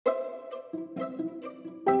We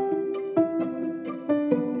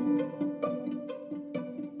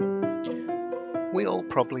all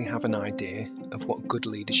probably have an idea of what good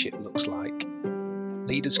leadership looks like.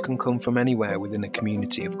 Leaders can come from anywhere within a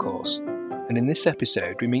community, of course, and in this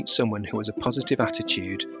episode we meet someone who has a positive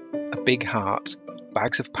attitude, a big heart,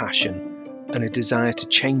 bags of passion, and a desire to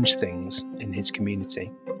change things in his community.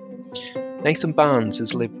 Nathan Barnes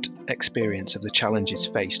has lived experience of the challenges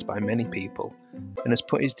faced by many people and has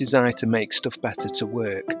put his desire to make stuff better to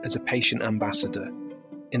work as a patient ambassador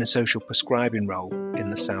in a social prescribing role in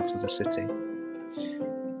the south of the city.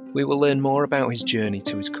 We will learn more about his journey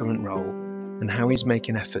to his current role and how he's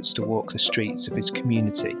making efforts to walk the streets of his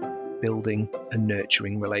community, building and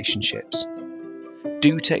nurturing relationships.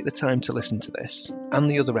 Do take the time to listen to this and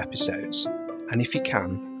the other episodes, and if you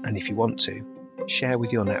can, and if you want to, share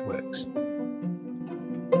with your networks.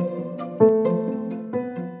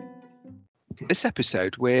 This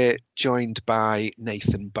episode, we're joined by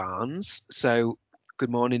Nathan Barnes. So, good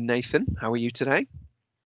morning, Nathan. How are you today?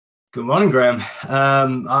 Good morning, Graham.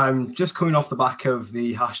 I'm just coming off the back of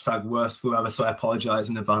the hashtag worst flu ever, so I apologise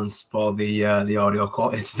in advance for the audio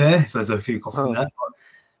quality today. If there's a few coughs in there, but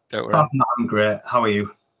don't worry. Apart from that, I'm great. How are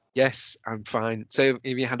you? Yes, I'm fine. So,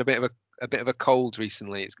 have you had a bit of a cold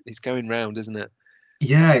recently? It's going round, isn't it?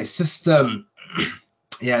 Yeah, it's just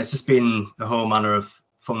it's just been a whole manner of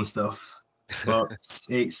fun stuff, but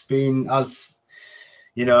it's been, as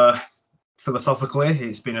you know, philosophically,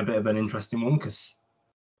 it's been a bit of an interesting one because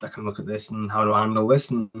I can look at this and how do I handle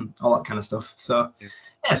this and all that kind of stuff. So yeah,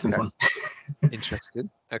 it's been fun. Interesting.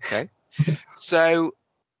 Okay. So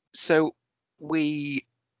we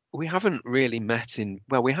haven't really met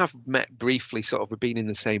we have met briefly, sort of. We've been in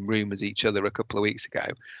the same room as each other a couple of weeks ago.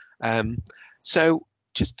 So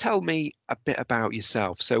just tell me a bit about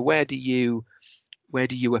yourself. So where do you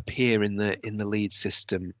appear in the Leeds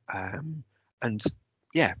system? And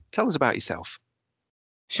yeah, tell us about yourself.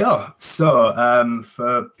 Sure. So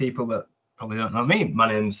for people that probably don't know me, my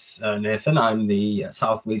name's Nathan. I'm the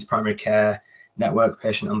South Leeds Primary Care Network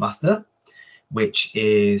Patient Ambassador, which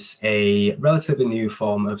is a relatively new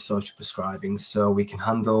form of social prescribing. So we can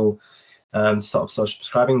handle sort of social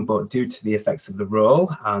prescribing, but due to the effects of the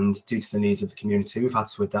role and due to the needs of the community, we've had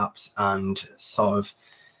to adapt and sort of,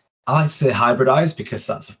 I like to say hybridize because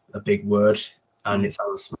that's a big word and it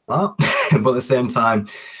sounds smart, but at the same time,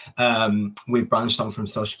 we've branched on from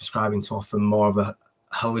social prescribing to offer more of a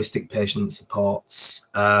holistic patient supports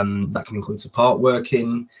that can include support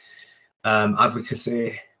working,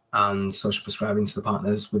 advocacy, and social prescribing to the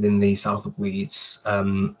partners within the south of Leeds.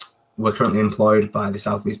 We're currently employed by the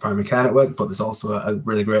South Leeds Primary Care Network, but there's also a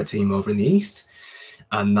really great team over in the east,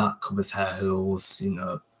 and that covers Hare Hills,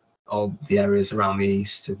 all the areas around the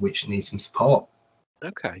east which need some support.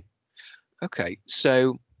 Okay.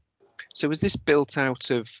 So is this built out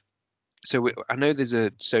of? So I know there's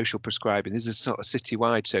a social prescribing. There's a sort of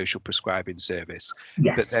citywide social prescribing service.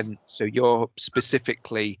 Yes. But then, so you're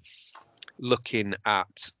specifically looking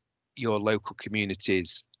at your local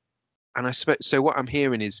communities, and I suppose so. What I'm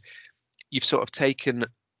hearing is you've sort of taken,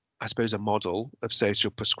 I suppose, a model of social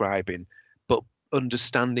prescribing, but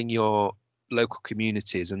understanding your local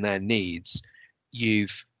communities and their needs,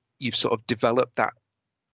 you've sort of developed that,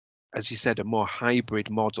 as you said, a more hybrid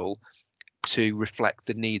model to reflect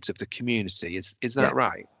the needs of the community. Is that Yes.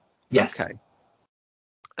 right? Yes. Okay.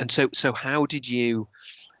 And so how did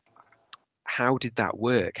that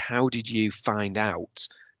work? How did you find out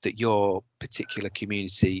that your particular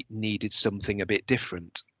community needed something a bit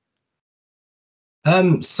different?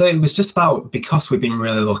 So it was just about, because we've been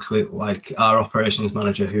really lucky, like our operations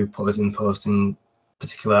manager who put us in post in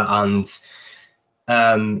particular, and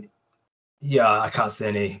I can't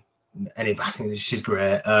say any bad things. She's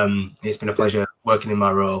great. It's been a pleasure working in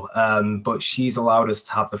my role, but she's allowed us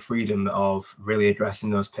to have the freedom of really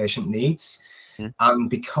addressing those patient needs.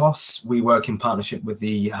 And because we work in partnership with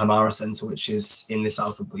the Hamara Centre, which is in the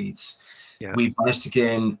south of Leeds, we've managed to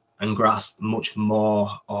gain and grasp much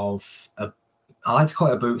more of I like to call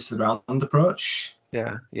it a boots to the ground approach.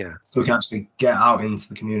 Yeah. So we can actually get out into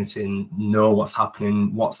the community and know what's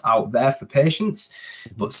happening, what's out there for patients,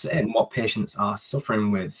 but saying what patients are suffering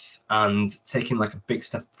with and taking like a big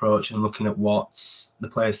step approach and looking at what's the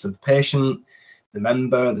place of the patient, the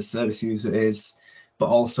member, the service user is, but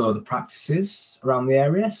also the practices around the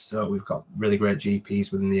area. So we've got really great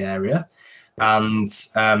GPs within the area, and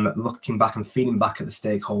looking back and feeding back at the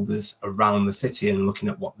stakeholders around the city and looking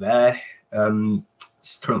at what they're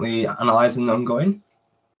currently analysing and ongoing,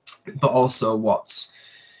 but also what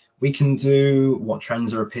we can do, what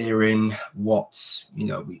trends are appearing, what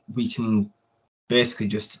we can basically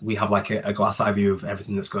just we have like a glass eye view of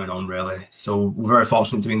everything that's going on, really. So we're very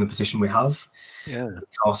fortunate to be in the position we have. Yeah.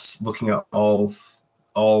 Because looking at all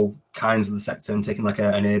kinds of the sector and taking like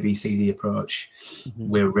an ABCD approach,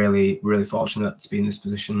 we're really fortunate to be in this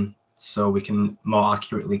position, so we can more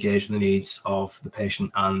accurately gauge the needs of the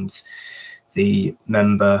patient and the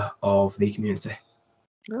member of the community.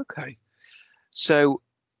 Okay. So,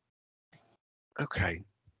 okay.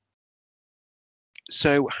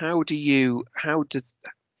 So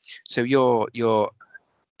so you're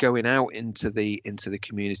going out into the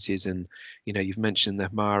communities, and you've mentioned the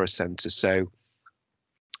Mara Centre. So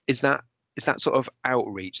is that sort of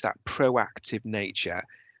outreach, that proactive nature?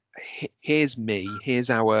 Here's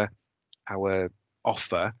our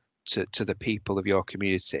offer to the people of your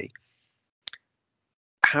community.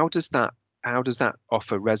 How does that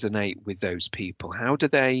offer resonate with those people? How do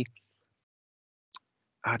they,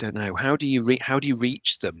 I don't know, how do you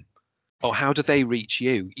reach them, or how do they reach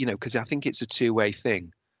you? Because I think it's a two-way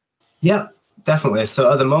thing. Yeah, definitely.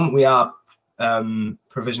 So at the moment we are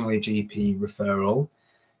provisionally GP referral.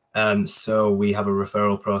 So we have a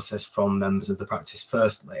referral process from members of the practice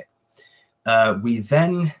firstly. We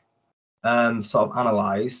then sort of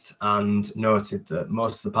analysed and noted that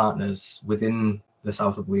most of the partners within the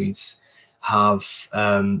south of Leeds have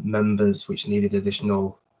members which needed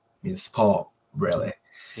additional support, really.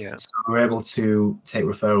 Yeah. So we're able to take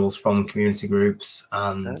referrals from community groups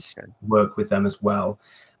and work with them as well.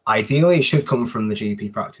 Ideally, it should come from the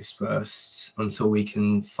GP practice first until we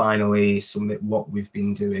can finally submit what we've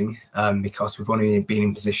been doing, because we've only been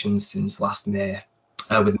in position since last May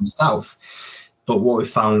within the south. But what we've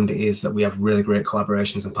found is that we have really great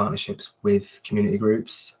collaborations and partnerships with community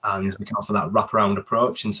groups, and we can offer that wraparound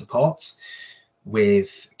approach and support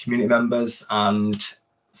with community members. And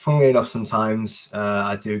funnily enough, sometimes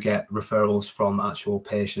I do get referrals from actual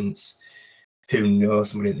patients who know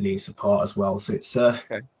somebody that needs support as well. So it's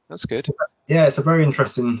okay, that's good. It's a very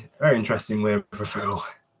interesting way of referral.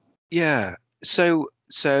 Yeah. So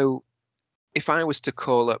if I was to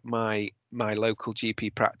call up my local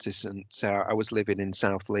GP practice and say I was living in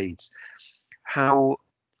South Leeds, how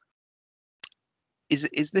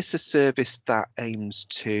is this a service that aims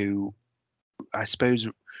to, I suppose,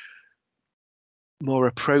 more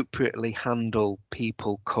appropriately handle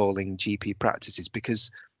people calling GP practices? Because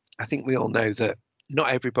I think we all know that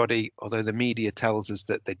not everybody, although the media tells us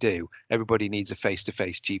that they do, everybody needs a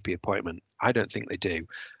face-to-face GP appointment. I don't think they do.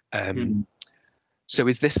 So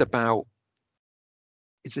is this about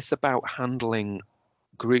handling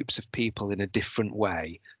groups of people in a different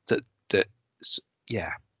way, that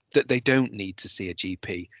they don't need to see a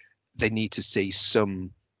GP, they need to see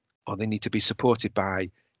they need to be supported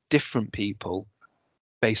by different people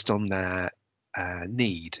based on their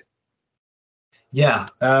need? Yeah,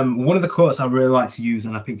 one of the quotes I really like to use,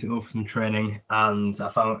 and I picked it up for some training, and I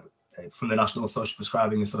found it from the National Social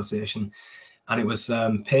Prescribing Association, and it was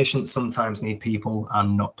patients sometimes need people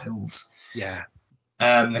and not pills. Yeah.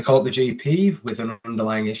 They call it the GP with an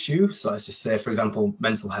underlying issue. So let's just say, for example,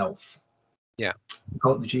 mental health. Yeah.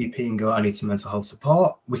 Call it the GP and go, I need some mental health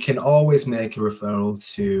support. We can always make a referral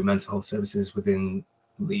to mental health services within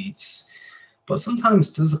Leeds. But sometimes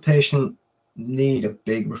does the patient need a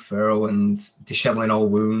big referral and disheveling all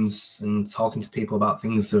wounds and talking to people about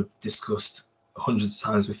things they've discussed hundreds of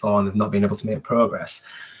times before and they've not been able to make progress?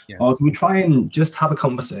 Yeah. Or do we try and just have a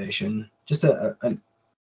conversation? Just I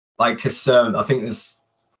think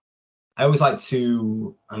I always like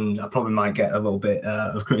to, and I probably might get a little bit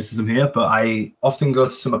of criticism here, but I often go to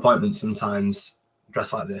some appointments sometimes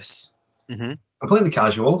dressed like this, completely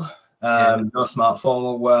casual, no smart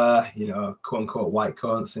formal wear, quote unquote white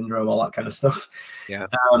coat syndrome, all that kind of stuff. Yeah.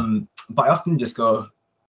 But I often just go,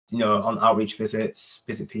 on outreach visits,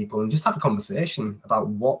 visit people and just have a conversation about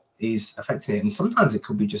what is affecting it. And sometimes it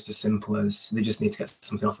could be just as simple as they just need to get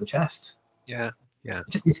something off the chest. Yeah. Yeah.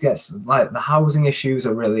 Just need to get, like, the housing issues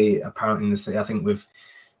are really apparent in the city. I think we've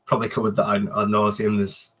probably covered that ad nauseum.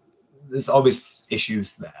 There's obvious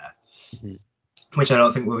issues there, which I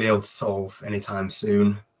don't think we'll be able to solve anytime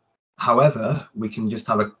soon. However, we can just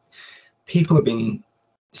have people have been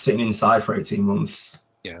sitting inside for 18 months.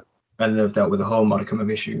 Yeah. And they've dealt with a whole modicum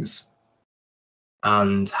of issues.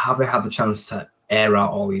 And have they had the chance to air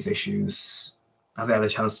out all these issues? Have they had a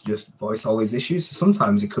chance to just voice all these issues? So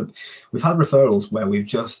sometimes we've had referrals where we've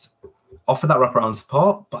just offered that wraparound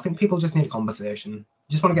support, but I think people just need a conversation.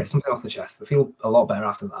 Just want to get something off the chest. They feel a lot better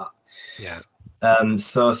after that. Yeah.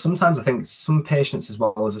 So sometimes I think some patients, as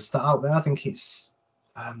well as a start out there, I think it's,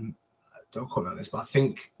 don't quote me on this, but I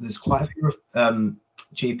think there's quite a few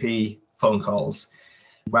GP phone calls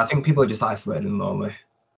where I think people are just isolated and lonely.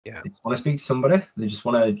 Yeah. They just want to speak to somebody. They just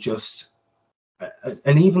want to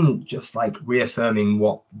and even just like reaffirming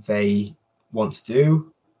what they want to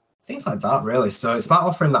do, things like that, really. So it's about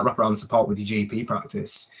offering that wraparound support with your GP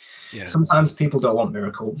practice. Yeah. Sometimes people don't want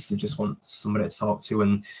miracles; they just want somebody to talk to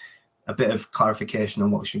and a bit of clarification on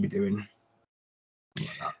what they should be doing. Like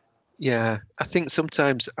that. Yeah. I think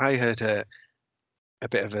sometimes I heard a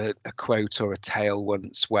bit of a quote or a tale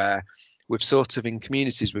once where we've sort of in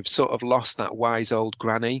communities, we've sort of lost that wise old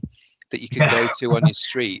granny that you can go to on your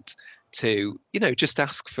street to, just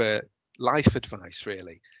ask for life advice,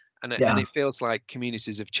 really. And it feels like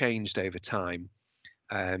communities have changed over time.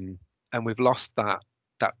 And we've lost that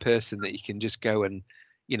person that you can just go and,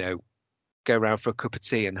 go around for a cup of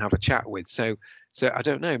tea and have a chat with. So I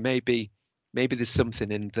don't know, maybe there's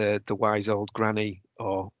something in the wise old granny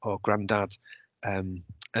or granddad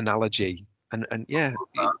analogy, and yeah,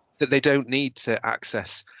 that they don't need to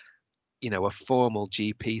access, a formal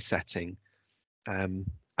GP setting, and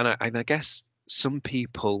I guess some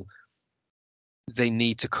people, they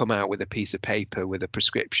need to come out with a piece of paper with a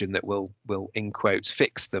prescription that will in quotes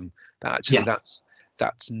fix them. But actually, Yes.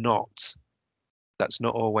 that's not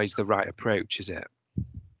always the right approach, is it?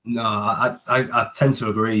 No, I tend to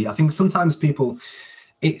agree. I think sometimes people,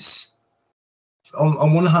 it's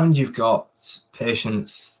on one hand, you've got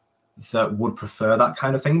patients that would prefer that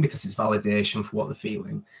kind of thing because it's validation for what they're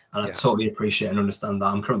feeling. And I totally appreciate and understand that.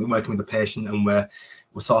 I'm currently working with a patient and we're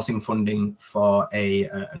sourcing funding for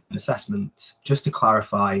an assessment just to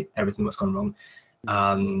clarify everything that's gone wrong.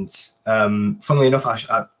 And funnily enough,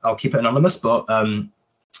 I'll keep it anonymous, but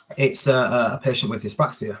it's a patient with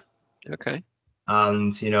dyspraxia. Okay.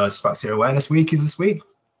 And, Dyspraxia Awareness Week is this week.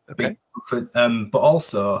 Okay. But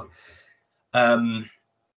also, I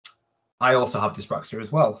also have dyspraxia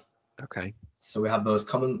as well. Okay. So we have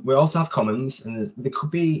those we also have commons, and there could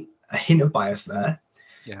be a hint of bias there.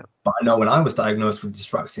 Yeah. But I know when I was diagnosed with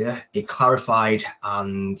dyspraxia, it clarified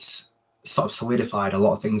and sort of solidified a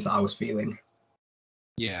lot of things that I was feeling.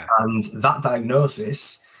 Yeah. And that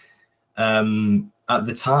diagnosis, at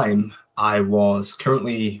the time, I was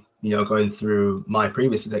currently, going through my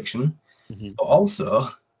previous addiction, but also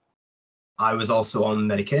I was also on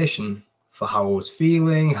medication for how I was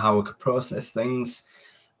feeling, how I could process things.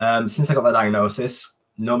 Since I got that diagnosis,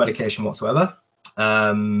 no medication whatsoever.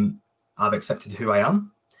 I've accepted who I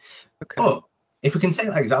am. Okay. But if we can take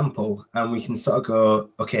that example and we can sort of go,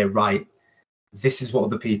 okay, right, this is what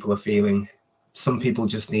other people are feeling. Some people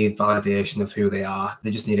just need validation of who they are.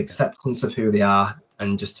 They just need acceptance of who they are,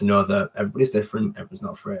 and just to know that everybody's different, everyone's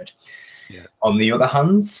not afraid. Yeah. On the other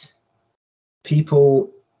hand,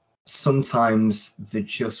 people sometimes they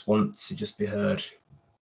just want to just be heard.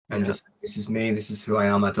 And just, this is me, this is who I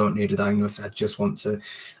am, I don't need a diagnosis, I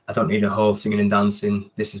don't need a whole singing and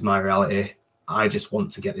dancing, this is my reality, I just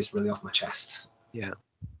want to get this really off my chest. Yeah.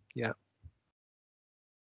 Yeah.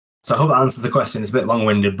 So I hope that answers the question. It's a bit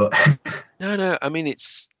long-winded, but no, I mean,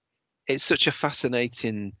 it's such a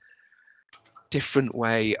fascinating different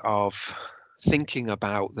way of thinking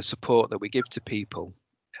about the support that we give to people,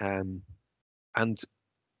 and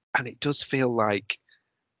it does feel like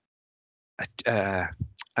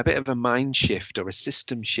a bit of a mind shift or a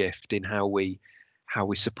system shift in how we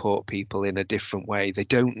support people in a different way. They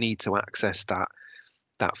don't need to access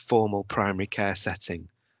that formal primary care setting.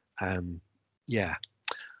 Yeah.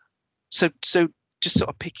 So just sort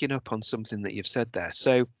of picking up on something that you've said there.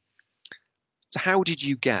 So how did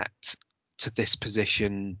you get to this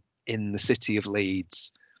position in the city of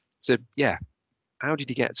Leeds? So yeah, how did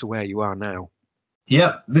you get to where you are now?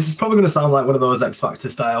 Yeah, this is probably going to sound like one of those X Factor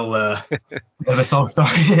style of a sob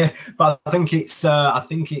story, but I think it's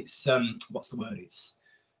what's the word? It's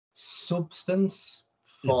substance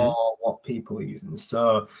for what people are using.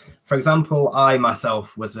 So, for example, I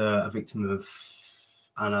myself was a victim of,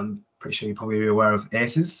 and I'm pretty sure you're probably aware of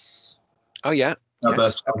ACEs. Oh yeah,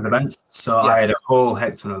 yes. Events. So yeah. I had a whole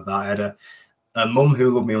heck ton of that. I had a mum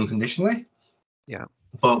who loved me unconditionally. Yeah.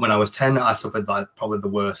 But when I was 10, I suffered like probably the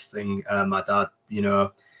worst thing. My dad, he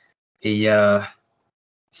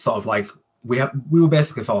sort of like we were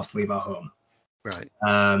basically forced to leave our home. Right.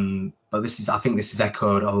 But I think this is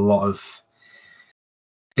echoed a lot of.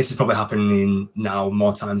 This is probably happening now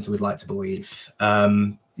more times than we'd like to believe.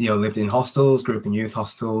 Lived in hostels, grew up in youth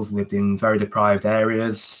hostels, lived in very deprived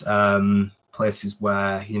areas, places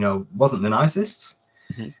where wasn't the nicest.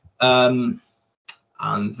 And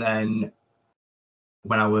then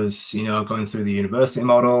when I was, going through the university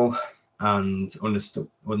model and undertook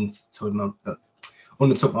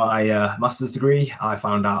my master's degree, I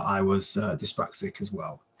found out I was dyspraxic as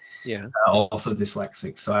well. Yeah. Also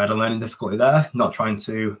dyslexic. So I had a learning difficulty there, not trying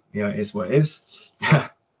to, it is what it is.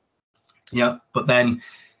 Yeah, but then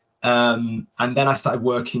and then I started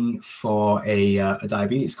working for a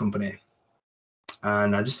diabetes company,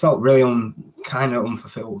 and I just felt really kind of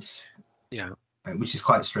unfulfilled. Yeah. Which is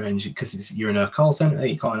quite strange because you're in a call center,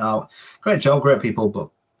 you're calling out, great job, great people, but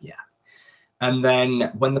yeah. And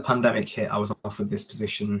then when the pandemic hit, I was offered this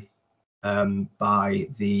position by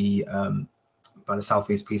the South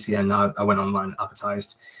Leeds PCN. I went online,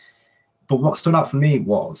 advertised. But what stood out for me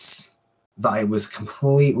was that it was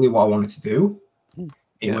completely what I wanted to do.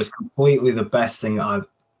 It was completely the best thing I've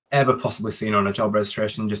ever possibly seen on a job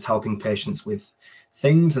registration, just helping patients with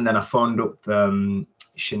things. And then I phoned up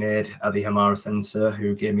Sinead at the Hamara Centre,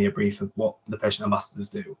 who gave me a brief of what the patient ambassadors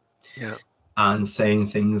do. Yeah. And saying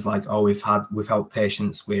things like, oh, we've helped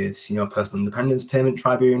patients with, personal independence payment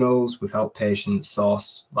tribunals. We've helped patients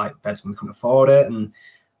source like beds when they couldn't afford it. And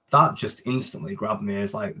that just instantly grabbed me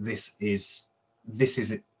as like, this is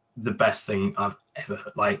the best thing I've ever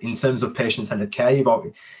heard. Like in terms of patient-centered care, you've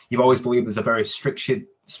always believed there's a very structured,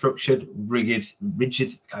 rigid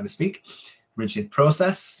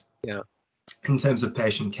process. Yeah. In terms of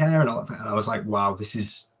patient care and all that. And I was like, wow, it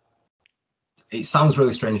sounds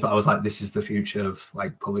really strange, but I was like, this is the future of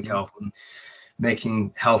like public health and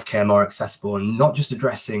making healthcare more accessible and not just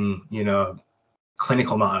addressing,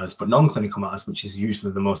 clinical matters, but non-clinical matters, which is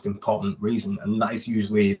usually the most important reason. And that is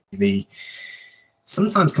usually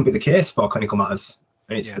sometimes can be the case for clinical matters,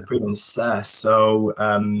 and it's the prevalence there. So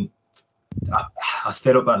I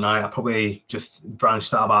stayed up that night. I probably just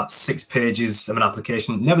branched out about 6 pages of an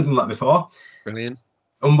application. Never done that before. Brilliant.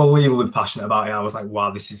 Unbelievably passionate about it. I was like,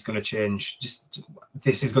 wow, this is going to change.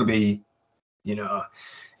 This is going to be,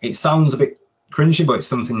 it sounds a bit cringy, but it's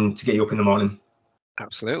something to get you up in the morning.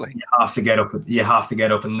 Absolutely. You have to get up.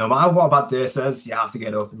 And no matter what a bad day says, you have to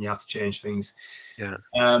get up and you have to change things. Yeah.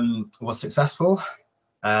 Was successful.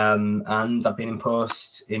 And I've been in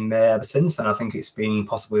post in May ever since, and I think it's been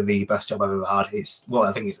possibly the best job I've ever had. I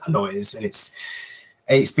know it is, and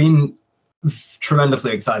it's been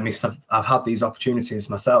tremendously exciting because I've had these opportunities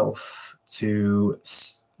myself to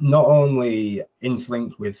not only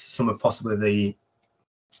interlink with some of possibly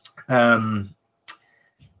some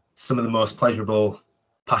of the most pleasurable,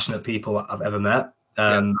 passionate people I've ever met.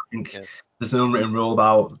 I think there's an unwritten rule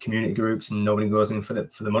about community groups, and nobody goes in for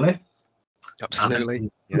the money. Absolutely.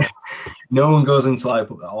 No one goes into like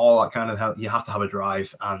all that kind of help. You have to have a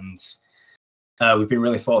drive, and we've been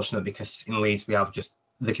really fortunate because in Leeds we have just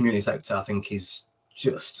the community sector. I think is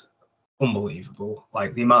just unbelievable.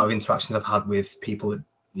 Like the amount of interactions I've had with people that,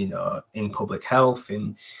 in public health,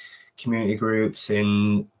 in community groups,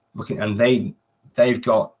 and they've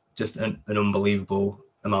got just an unbelievable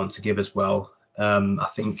amount to give as well. I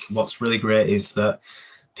think what's really great is that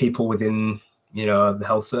people within the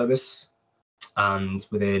health service and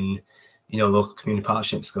within local community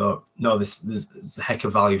partnerships go, no, there's a heck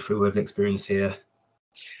of value for lived experience here.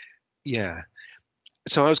 Yeah.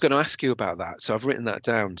 So I was going to ask you about that. So I've written that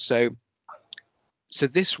down. So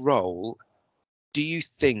this role, do you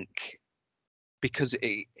think, because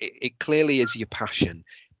it clearly is your passion,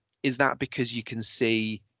 is that because you can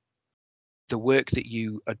see the work that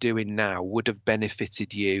you are doing now would have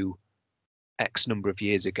benefited you X number of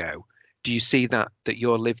years ago? Do you see that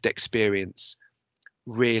your lived experience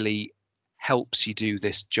really helps you do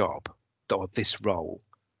this job or this role?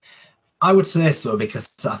 I would say so,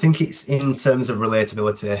 because I think it's in terms of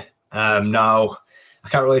relatability. Now, I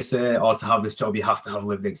can't really say, to have this job, you have to have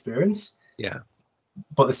lived experience. Yeah.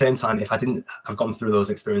 But at the same time, if I didn't have gone through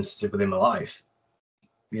those experiences within my life,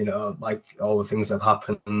 like all the things that have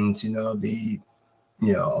happened, all the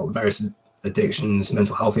various addictions,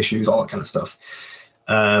 mental health issues, all that kind of stuff,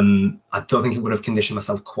 I don't think it would have conditioned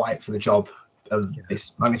myself quite for the job of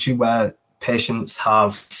this magnitude, where patients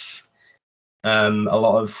have a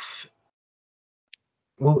lot of,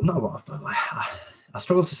 well, not a lot, but I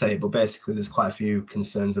struggle to say it, but basically there's quite a few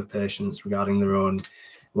concerns of patients regarding their own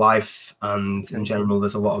life, and in general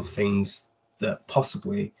there's a lot of things that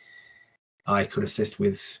possibly I could assist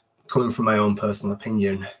with coming from my own personal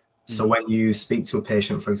opinion. So when you speak to a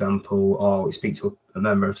patient, for example, or you speak to a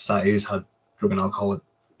member of society who's had drug and alcohol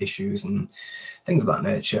issues and things of that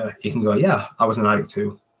nature, you can go, yeah, I was an addict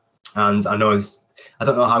too. And I don't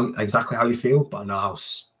know exactly how you feel, but I know how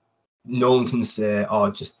no one can say, oh,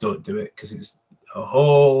 just don't do it, because it's a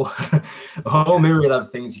whole myriad of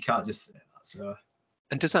things. You can't just say that. So.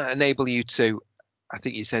 And does that enable you to, I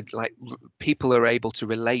think you said, like, people are able to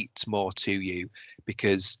relate more to you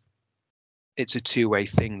because it's a two-way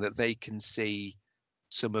thing, that they can see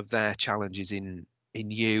some of their challenges in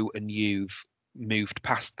you, and you've moved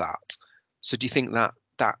past that. So do you think that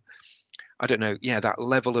I don't know, that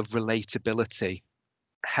level of relatability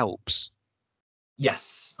helps?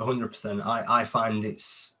 Yes, 100%. I find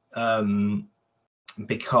it's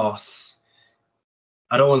because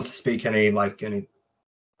I don't want to speak any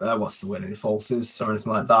what's the word, any falses or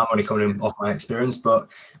anything like that. I'm only coming in off my experience, but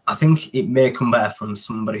I think it may come better from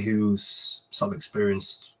somebody who's sort of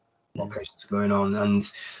experienced what patients are going on. And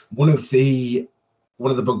one of the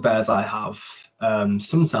bugbears I have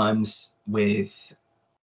sometimes with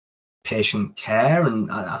patient care, and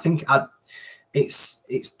I think it's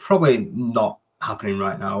probably not happening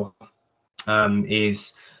right now,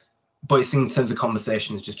 is but it's in terms of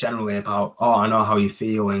conversations just generally about, oh, I know how you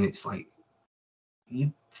feel, and it's like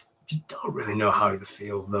you don't really know how you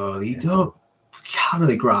feel though. You can't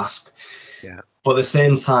really grasp. Yeah. But at the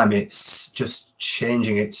same time, it's just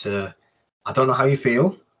changing it to, I don't know how you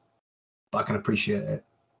feel, but I can appreciate it.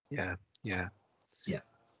 Yeah. Yeah. Yeah.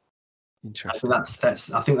 Interesting. I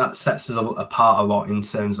think that sets us apart a lot in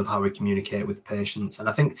terms of how we communicate with patients. And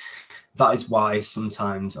I think that is why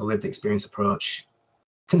sometimes a lived experience approach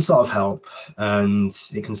can sort of help, and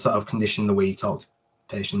it can sort of condition the way you talk to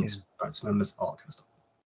patients, practice members, all that kind of stuff.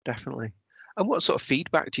 Definitely. And what sort of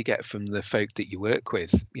feedback do you get from the folk that you work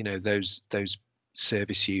with? You know, those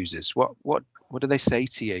service users. What do they say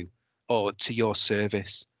to you or to your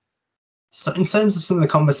service? So in terms of some of the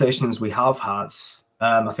conversations we have had,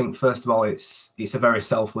 I think first of all, it's a very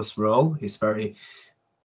selfless role.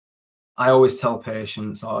 I always tell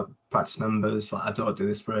patients or practice members, like, I don't do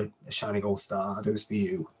this for a shiny gold star. I do this for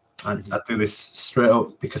you. I do this straight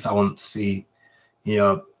up because I want to see,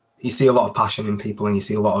 you see a lot of passion in people and you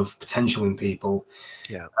see a lot of potential in people.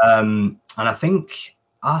 Yeah. And I think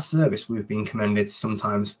our service, we've been commended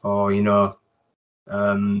sometimes for,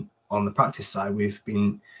 on the practice side, we've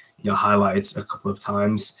been, highlighted a couple of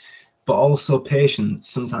times, but also patients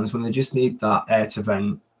sometimes when they just need that air to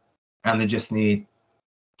vent, and they just need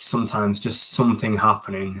sometimes just something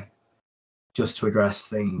happening just to address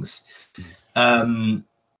things.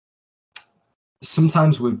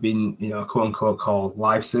 Sometimes we've been, quote unquote, called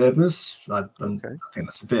lifesavers. I think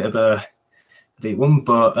that's a bit of a deep one,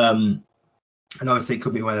 but and obviously it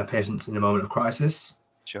could be when a patient's in a moment of crisis.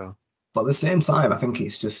 Sure. But at the same time, I think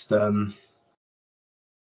it's just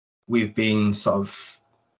we've been sort of,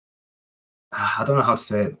 I don't know how to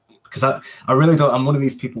say it, because I really don't. I'm one of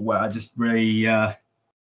these people where I just really I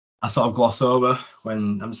sort of gloss over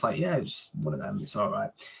when I'm just like, yeah, it's just one of them. It's all right.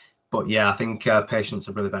 But yeah, I think patients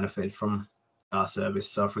have really benefited from our service.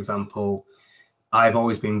 So, for example, I've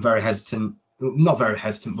always been very hesitant, not very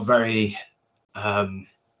hesitant, but very, I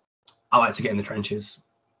like to get in the trenches.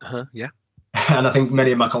 Yeah. And I think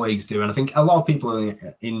many of my colleagues do. And I think a lot of people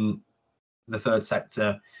in the third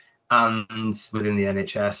sector and within the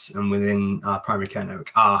NHS and within our primary care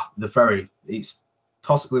network it's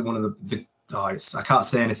possibly one of the I can't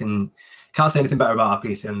say anything better about our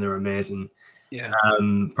PCN. They're amazing. Yeah.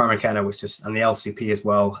 Primary care networks just, and the LCP as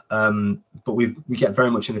well. But we get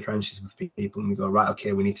very much in the trenches with people, and we go, right,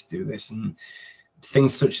 okay, we need to do this, and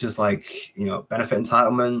things such as like benefit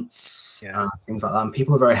entitlements and things like that. And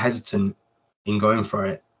people are very hesitant in going for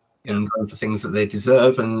it and going for things that they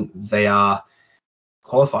deserve and they are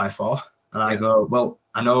qualified for. And I go, well,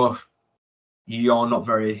 I know you're not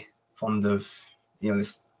very fond of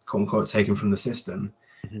this quote unquote taken from the system,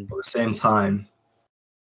 but at the same time,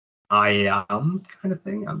 I am, kind of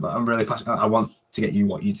thing. I'm really passionate. I want to get you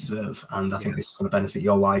what you deserve, and I think this is going to benefit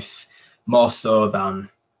your life more so than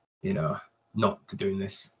not doing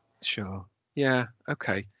this. Sure. Yeah.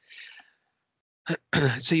 Okay.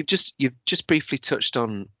 So you've just briefly touched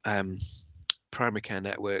on primary care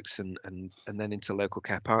networks and then into local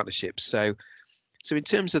care partnerships. So in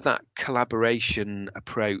terms of that collaboration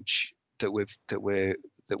approach that we're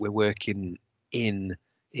working in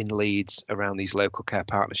Leeds around these local care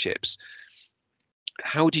partnerships,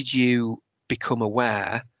 how did you become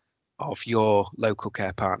aware of your local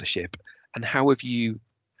care partnership, and how have you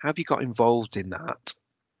got involved in that?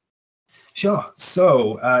 Sure.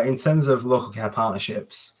 So in terms of local care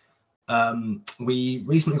partnerships, we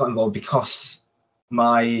recently got involved because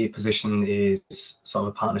my position is sort of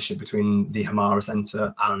a partnership between the Hamara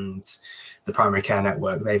Centre and the primary care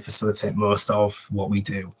network. They facilitate most of what we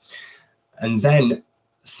do. And then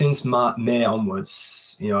since May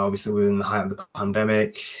onwards, obviously we're in the height of the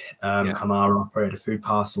pandemic. Hamara operated a food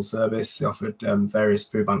parcel service. They offered various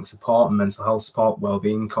food bank support and mental health support,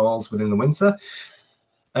 wellbeing calls within the winter.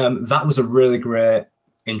 That was a really great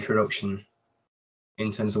introduction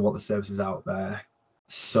in terms of what the service is out there.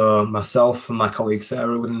 So myself and my colleague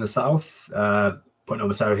Sarah within the South, putting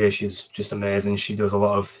over Sarah here, she's just amazing. She does a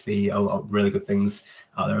lot of really good things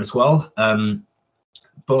out there as well.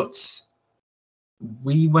 But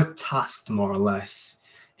we were tasked more or less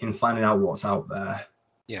in finding out what's out there,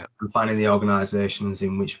 Yeah. and finding the organisations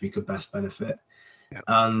in which we could best benefit. Yeah.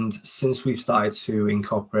 And since we've started to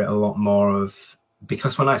incorporate a lot more of,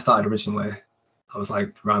 because when I started originally, I was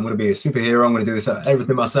like, right, I'm going to be a superhero. I'm going to do this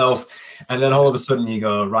everything myself. And then all of a sudden you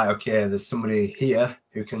go, right, okay, there's somebody here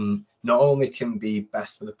who can not only can be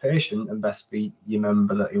best for the patient and best for your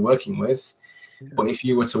member that you're working with, but if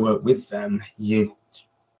you were to work with them, you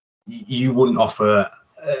wouldn't offer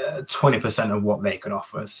 20% of what they could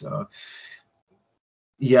offer. So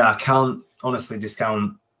yeah, I can't honestly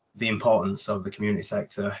discount the importance of the community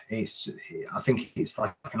sector. I think it's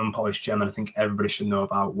like an unpolished gem, and I think everybody should know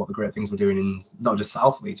about what the great things we're doing in not just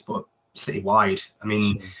South Leeds, but citywide. I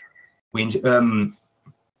mean, we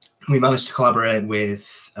managed to collaborate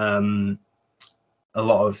with a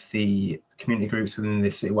lot of the community groups within the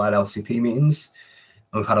citywide LCP meetings.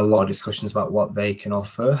 And we've had a lot of discussions about what they can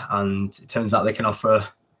offer, and it turns out they can offer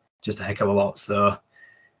just a heck of a lot. So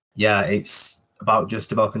yeah, it's about just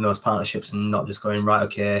developing those partnerships and not just going, right,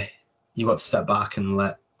 okay, you got to step back and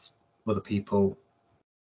let other people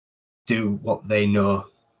do what they know,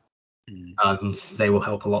 and they will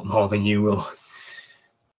help a lot more than you will.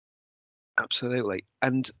 Absolutely.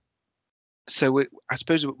 And so I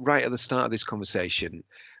suppose right at the start of this conversation,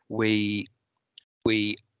 we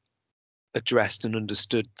addressed and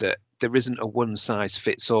understood that there isn't a one size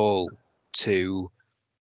fits all to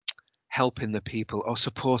helping the people or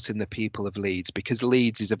supporting the people of Leeds, because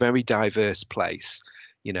Leeds is a very diverse place.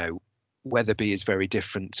 You know, Wetherby is very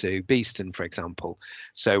different to Beeston, for example.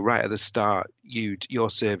 So right at the start, your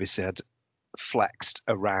service had flexed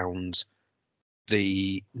around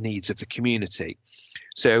the needs of the community.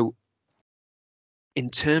 So in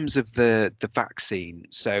terms of the vaccine,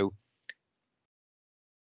 so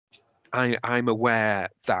I'm aware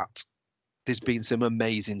that there's been some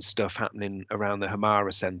amazing stuff happening around the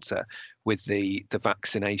Hamara Centre with the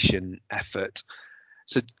vaccination effort.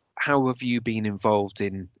 So how have you been involved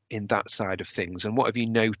in that side of things, and what have you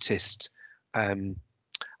noticed, I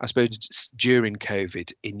suppose, during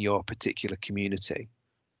COVID in your particular community?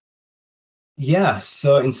 Yeah,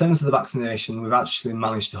 so in terms of the vaccination, we've actually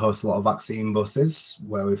managed to host a lot of vaccine buses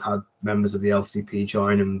where we've had members of the LCP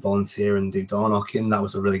join and volunteer and do door knocking. That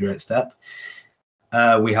was a really great step.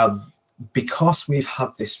 Because we've had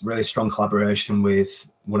this really strong collaboration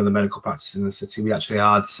with one of the medical practices in the city, we actually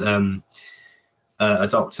had a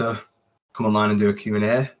doctor come online and do a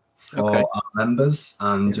Q&A for our members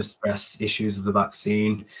and just address issues of the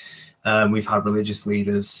vaccine. We've had religious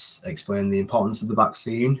leaders explain the importance of the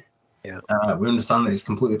vaccine. We understand that it's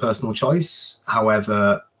completely personal choice.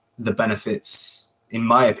 However, the benefits, in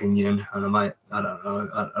my opinion, and I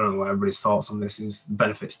don't know what everybody's thoughts on this, is the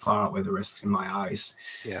benefits far outweigh the risks in my eyes.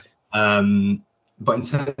 But in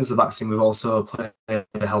terms of vaccine, we've also played a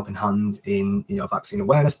helping hand in vaccine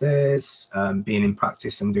awareness days, being in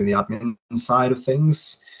practice and doing the admin side of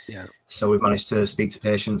things. So we've managed to speak to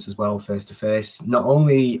patients as well face to face. Not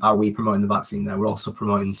only are we promoting the vaccine there, we're also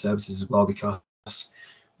promoting services as well, because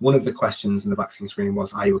one of the questions in the vaccine screening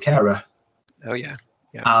was, "Are you a carer?"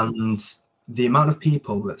 And the amount of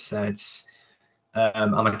people that said,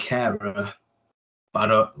 "I'm a carer,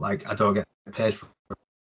 but I don't get paid for."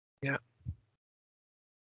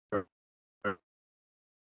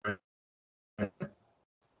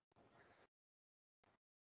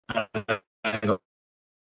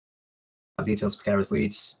 Details for Carers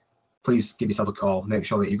Leeds, please give yourself a call. Make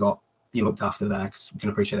sure that you looked after there, because we can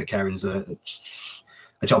appreciate that caring's a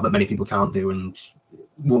job that many people can't do, and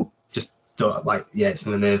we'll just do it. It's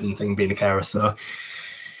an amazing thing being a carer. So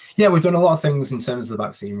yeah, we've done a lot of things in terms of the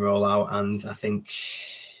vaccine rollout, and I think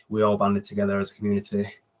we all banded together as a community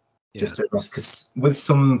just to address, because with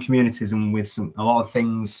some communities and with a lot of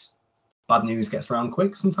things, bad news gets around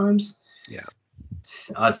quick sometimes.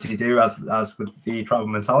 As you do, as with the tribal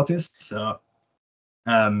mentalities. So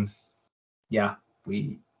we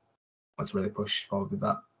want to really push forward with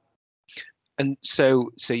that. And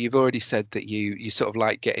so you've already said that you sort of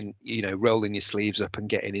like getting, rolling your sleeves up and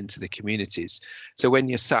getting into the communities. So when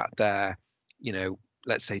you're sat there,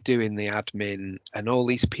 let's say doing the admin, and all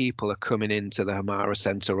these people are coming into the Hamara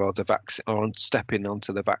Centre or the vaccine, or stepping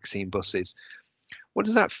onto the vaccine buses, what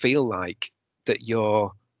does that feel like, that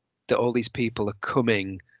all these people are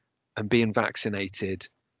coming and being vaccinated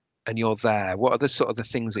and you're there? What are the sort of the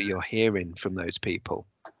things that you're hearing from those people?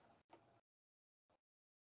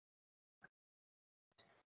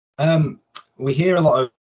 We hear a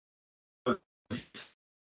lot of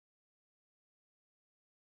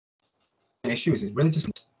issues. It's really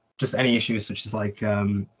just any issues, such as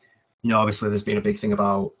obviously there's been a big thing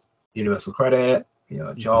about universal credit,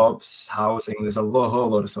 jobs, housing. There's a whole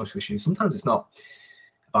load of social issues. Sometimes it's not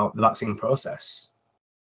about the vaccine process,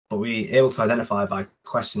 but we were able to identify by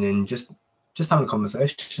questioning, just having a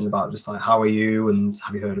conversation about just like, how are you, and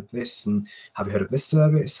have you heard of this, and have you heard of this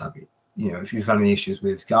service, have you, you know, if you've had any issues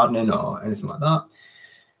with gardening or anything like that,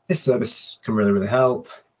 this service can really help.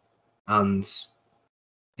 And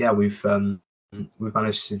yeah, we've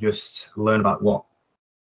managed to just learn about what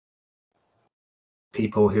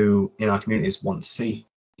people who in our communities want to see.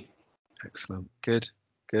 Excellent. Good.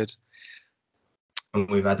 And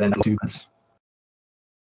we've identified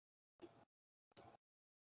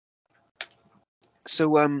So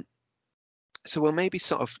we'll maybe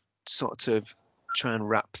sort of try and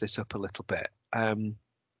wrap this up a little bit.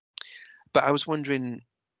 But I was wondering,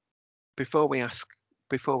 before we ask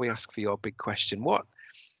for your big question, what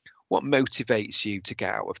motivates you to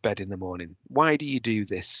get out of bed in the morning? Why do you do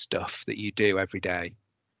this stuff that you do every day?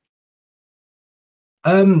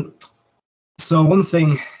 So one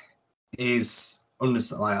thing is,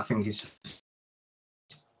 I think it's just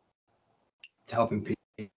helping people.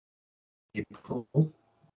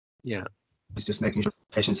 Yeah. It's just making sure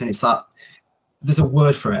patients, and it's that there's a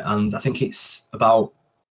word for it, and I think it's about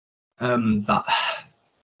that.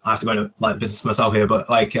 I have to go into like business myself here, but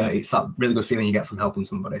like it's that really good feeling you get from helping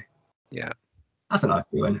somebody. Yeah. That's a nice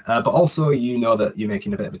feeling. But also, you know that you're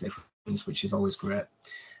making a bit of a difference, which is always great.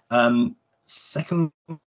 Secondly,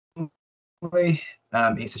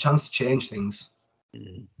 it's a chance to change things.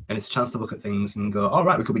 And it's a chance to look at things and go, all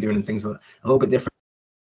right, we could be doing things a little bit different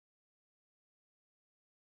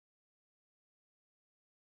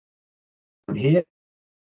here.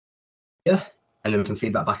 Yeah. And then we can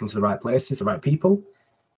feed that back into the right places, the right people.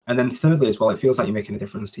 And then thirdly, as well, it feels like you're making a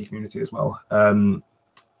difference to your community as well.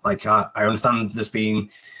 Like I understand there's been,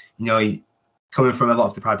 you know, coming from a lot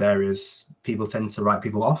of deprived areas, people tend to write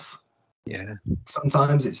people off. Yeah.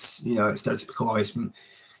 Sometimes it's, you know, it's stereotypical always.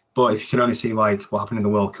 But if you can only see like what happened in the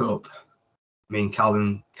World Cup, I mean,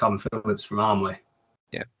 Calvin Phillips from Armley.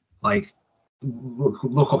 Yeah. Like, look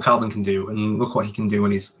what Calvin can do, and look what he can do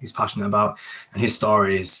when he's passionate about, and his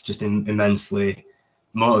story is just immensely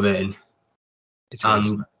motivating.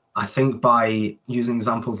 And I think by using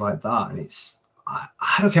examples like that, and it's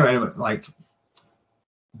I don't care anyway, like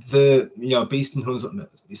the, you know, Beast and Huns,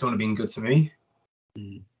 it's only been good to me.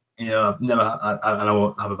 You know, I've never I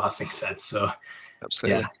won't have a bad thing said. So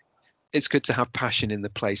absolutely. Yeah. It's good to have passion in the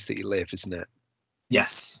place that you live, isn't it?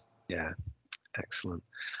 Yes. Yeah. Excellent.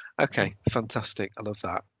 Okay, fantastic. I love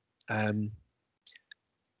that.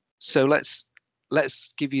 So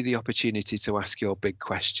let's give you the opportunity to ask your big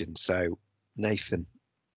question. So Nathan,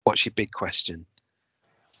 what's your big question?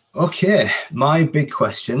 Okay, my big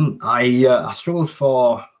question. I struggled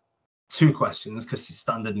for two questions because it's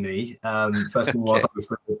standard me. First one was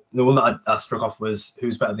obviously the one that I struck off was,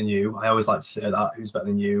 who's better than you? I always like to say that, who's better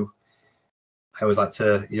than you? I always like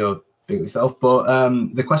to, you know, big yourself. But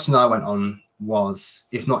the question I went on was,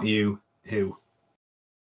 if not you, who?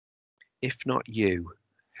 If not you,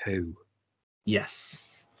 who? Yes.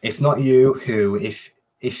 If not you, who?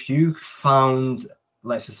 If you found,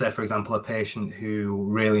 let's just say, for example, a patient who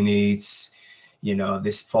really needs, you know,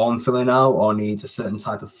 this form filling out, or needs a certain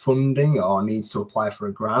type of funding, or needs to apply for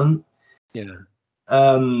a grant. Yeah.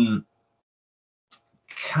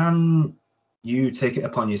 Can you take it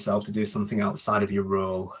upon yourself to do something outside of your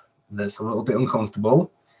role that's a little bit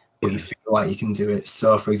uncomfortable, but you feel like you can do it?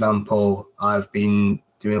 So, for example, I've been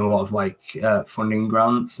doing a lot of like funding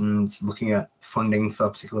grants and looking at funding for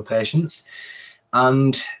particular patients.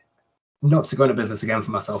 And not to go into business again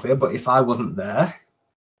for myself here, but if I wasn't there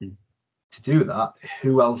to do that,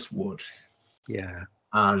 who else would? Yeah.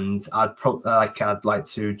 And I'd like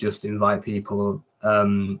to just invite people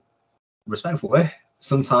respectfully.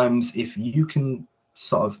 Sometimes if you can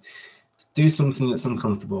sort of do something that's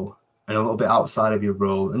uncomfortable and a little bit outside of your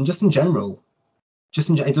role, and just in general,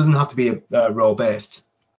 it doesn't have to be a role based.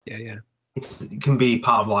 Yeah. It can be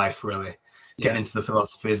part of life, really, getting into the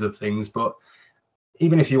philosophies of things. But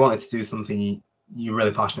even if you wanted to do something you're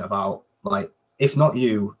really passionate about, like, if not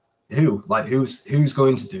you, who? Like, who's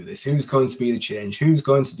going to do this? Who's going to be the change? Who's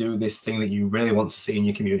going to do this thing that you really want to see in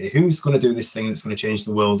your community? Who's going to do this thing that's going to change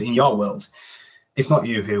the world in your world? If not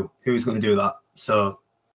you, who? Who's going to do that? So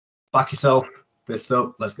back yourself, fist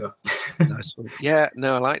up, let's go. Nice one. Yeah,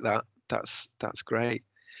 no, I like that. That's great.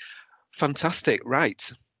 Fantastic.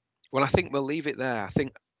 Right. Well, I think we'll leave it there. I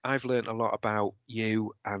think I've learned a lot about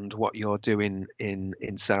you and what you're doing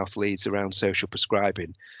in South Leeds around social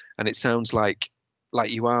prescribing, and it sounds like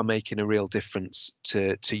you are making a real difference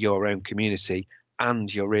to your own community,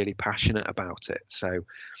 and you're really passionate about it. So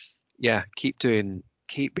yeah, keep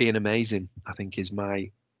being amazing, I think, is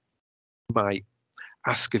my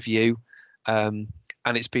ask of you.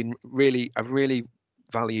 and I've really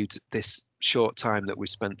valued this short time that we've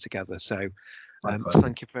spent together. So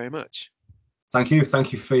thank you very much. Thank you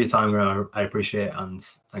for your time, I appreciate it, and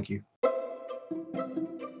thank you.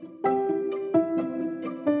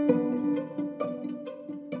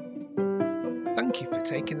 Thank you for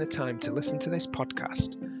taking the time to listen to this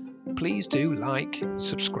podcast. Please do like,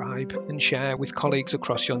 subscribe, and share with colleagues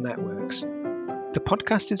across your networks. The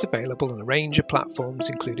podcast is available on a range of platforms,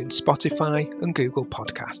 including Spotify and Google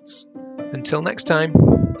Podcasts. Until next time,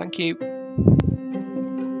 thank you.